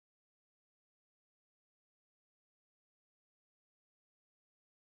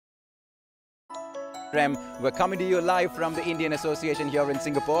We're coming to you live from the Indian Association here in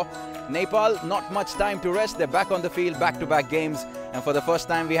Singapore. Nepal, not much time to rest. They're back on the field, back-to-back games. And for the first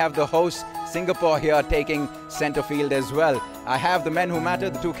time, we have the host, Singapore, here taking center field as well. I have the men who matter,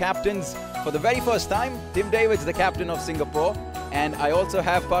 the two captains. For the very first time, Tim Davids, the captain of Singapore. And I also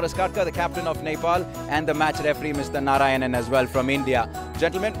have Paras Katka, the captain of Nepal, and the match referee, Mr. Narayanan, as well from India.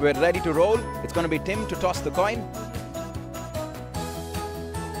 Gentlemen, we're ready to roll. It's going to be Tim to toss the coin.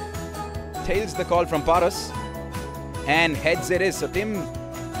 Tails the call from Paras. And heads it is. So Tim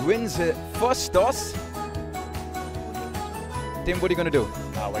wins first toss. Tim, what are you going to do?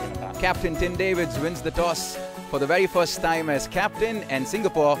 We're going to pass. Captain Tim Davids wins the toss for the very first time as captain, and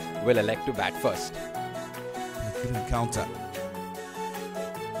Singapore will elect to bat first. Good encounter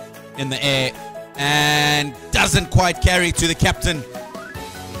in the air and doesn't quite carry to the captain.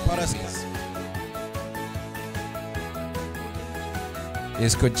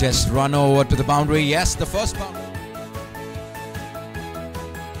 This could just run over to the boundary. Yes, the first boundary.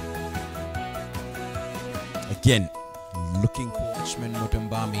 Again, looking for Lakshman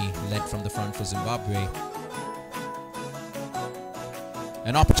Mutumbami, led from the front for Zimbabwe.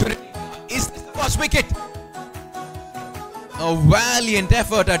 An opportunity. Is this the first wicket? A valiant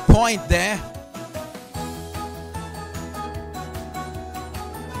effort at point there.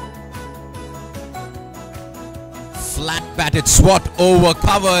 Flat-batted swat over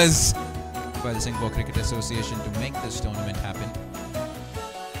covers by the Singapore Cricket Association to make this tournament happen.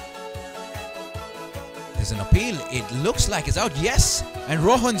 There's an appeal. It looks like it's out. Yes, and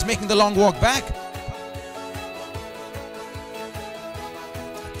Rohan's making the long walk back.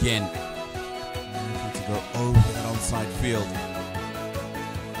 Again, to go over that onside field.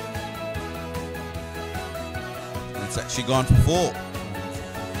 And it's actually gone for 4.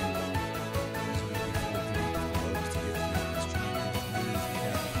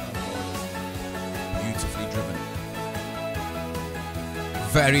 Beautifully driven.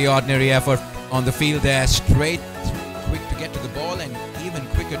 Very ordinary effort on the field there. Straight, quick to get to the ball and even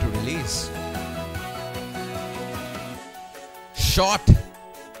quicker to release. Shot.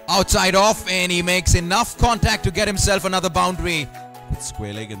 Outside off, and he makes enough contact to get himself another boundary. It's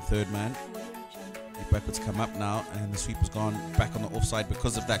square leg and third man. The backwards come up now, and the sweeper's gone back on the offside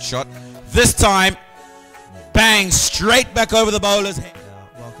because of that shot. This time, bang, straight back over the bowler's head.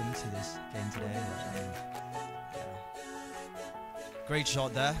 Welcome to this game today. Great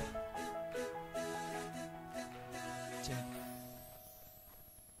shot there.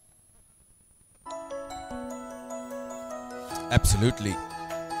 Absolutely.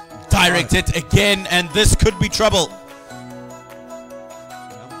 Direct it again, and this could be trouble.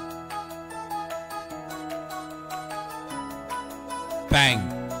 Bang.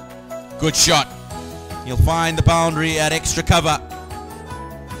 Good shot. He'll find the boundary at extra cover.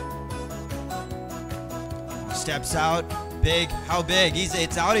 Steps out. Big. How big?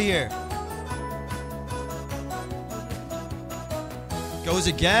 It's out of here. Goes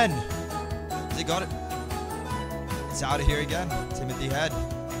again. Has he got it? It's out of here again. Timothy Head.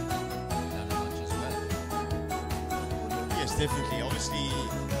 Yes, definitely. Obviously,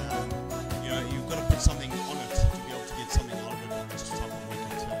 you've got to put something on it to be able to get something out of it. It's a type of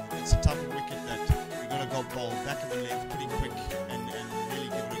wicket. It's a type of wicket that you've got to go bowl back of the left pretty quick and really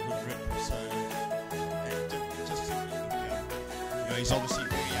give it a good grip. So, he's obviously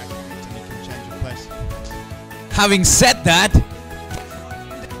very accurate and he can change of pace. Having said that,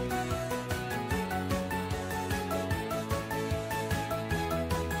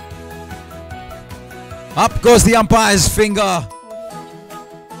 up goes the umpire's finger.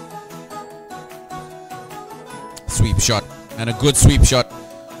 Sweep shot, and a good sweep shot.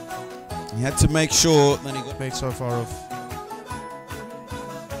 He had to make sure that he got made so far of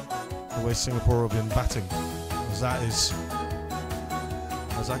the way Singapore have been batting. Has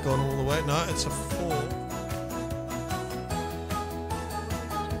that gone all the way? No, it's a 4.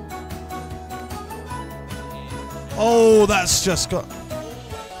 Oh, that's just got...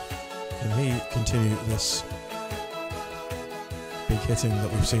 Can he continue this big hitting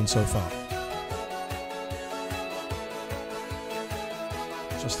that we've seen so far?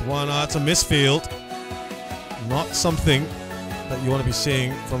 Just one. It's a misfield. Not something that you want to be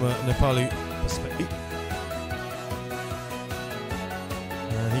seeing from a Nepali perspective.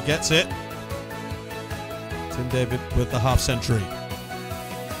 And he gets it. Tim David with the half century.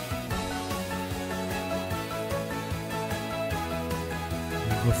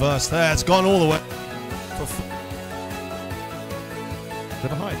 Reverse there, it's gone all the way.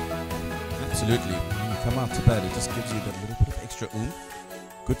 Bit of height. Absolutely. When you come out to bat, it just gives you that little bit of extra oomph.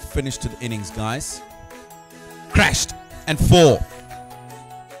 Good finish to the innings, guys. Crashed and 4.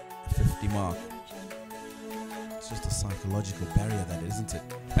 50 mark. just a psychological barrier, that isn't it?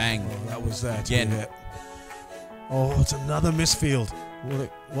 Bang. Oh, that was there Again. to be hit. Oh, it's another misfield.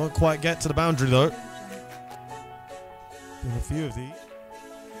 Won't quite get to the boundary though. Been a few of these.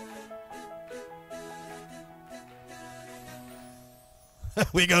 There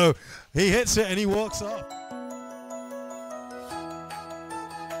we go. He hits it and he walks off.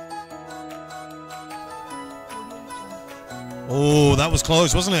 Oh, that was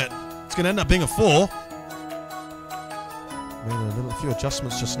close, wasn't it? It's going to end up being a 4. Made a few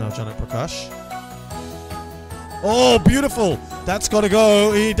adjustments just now, Janet Prakash. Oh, beautiful. That's got to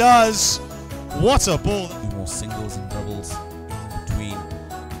go. He does. What a ball. More singles and doubles in between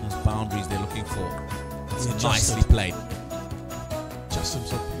those boundaries they're looking for. It's nicely played. Just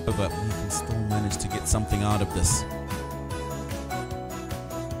himself. But he can still manage to get something out of this.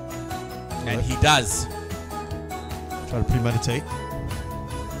 And he does. Try to premeditate.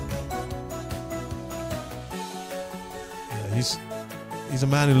 Yeah, he's a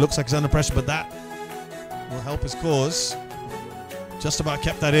man who looks like he's under pressure, but that will help his cause. Just about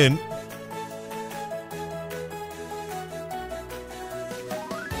kept that in.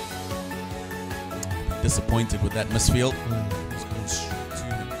 Disappointed with that misfield.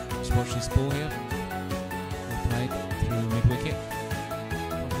 Just watch this ball here. Well played through mid-wicket.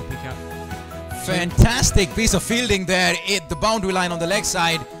 Pick up. Fantastic piece of fielding there at the boundary line on the leg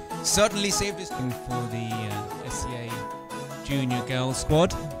side. Certainly saved his... For the SCA Junior Girls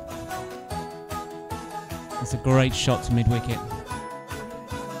squad. It's a great shot to mid-wicket.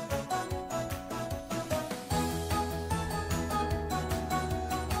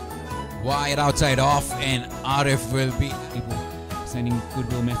 Wide outside off, and Arif will be... People sending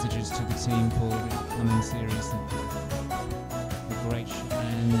goodwill messages to the team for the upcoming series. A great shot,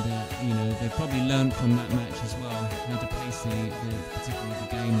 and you know, they've probably learned from that match as well how to pace particularly the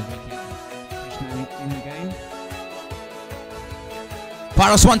game, the wicket, push in the game.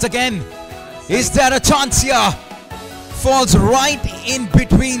 Paras once again. Is there a chance here? Falls right in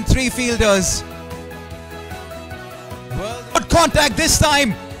between 3 fielders. Well, good contact this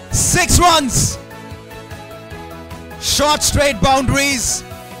time. 6 runs. Short straight boundaries. The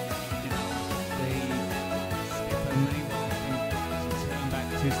skipper may well think to turn back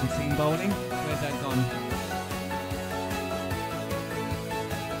to some seam bowling. Where's that gone?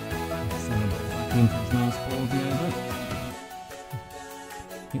 Into his last ball of the over.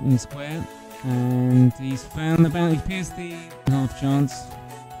 Hitting square. And he's found the boundary. He pierced the half chance.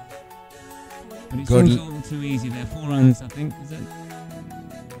 But it seems a little too easy there. 4 runs, I think. Is it?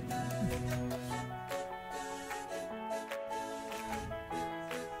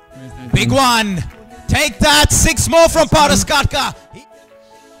 Big one. Take that. 6 more from Paras Katka.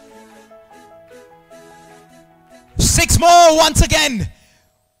 6 more once again.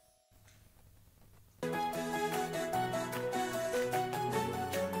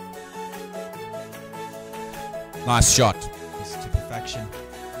 Nice shot. It's to perfection.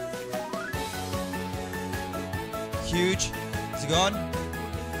 Huge. Is he gone?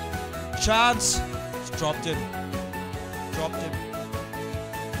 Chance. He's dropped him. Dropped him.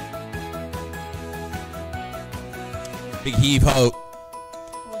 Big heave ho.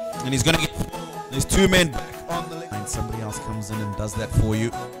 And he's going to get... There's 2 men back on the leg. And somebody else comes in and does that for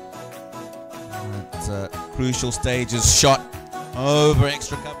you. It's a crucial stage is shot over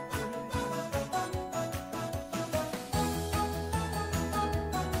extra cover.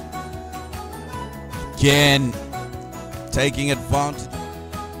 Again, taking advantage.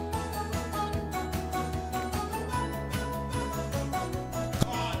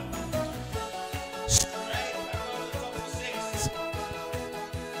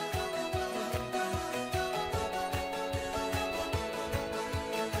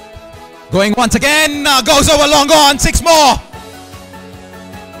 Going once again, goes over long on, 6 more.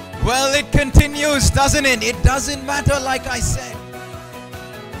 Well, it continues, doesn't it? It doesn't matter, like I said.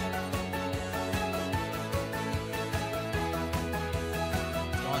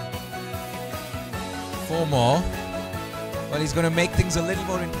 Four more. Well, he's going to make things a little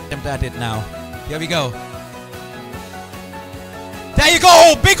more attempt at it now. Here we go. There you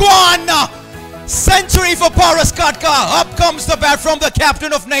go, big one! Century for Paras Katka. Up comes the bat from the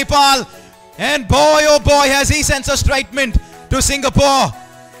captain of Nepal. And boy, oh boy, has he sent a statement to Singapore.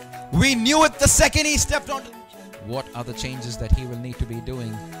 We knew it the second he stepped on. What are the changes that he will need to be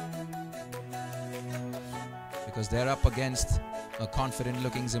doing? Because they're up against a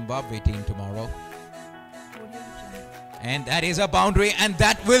confident-looking Zimbabwe team tomorrow. And that is a boundary, and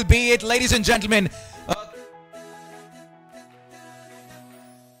that will be it, ladies and gentlemen.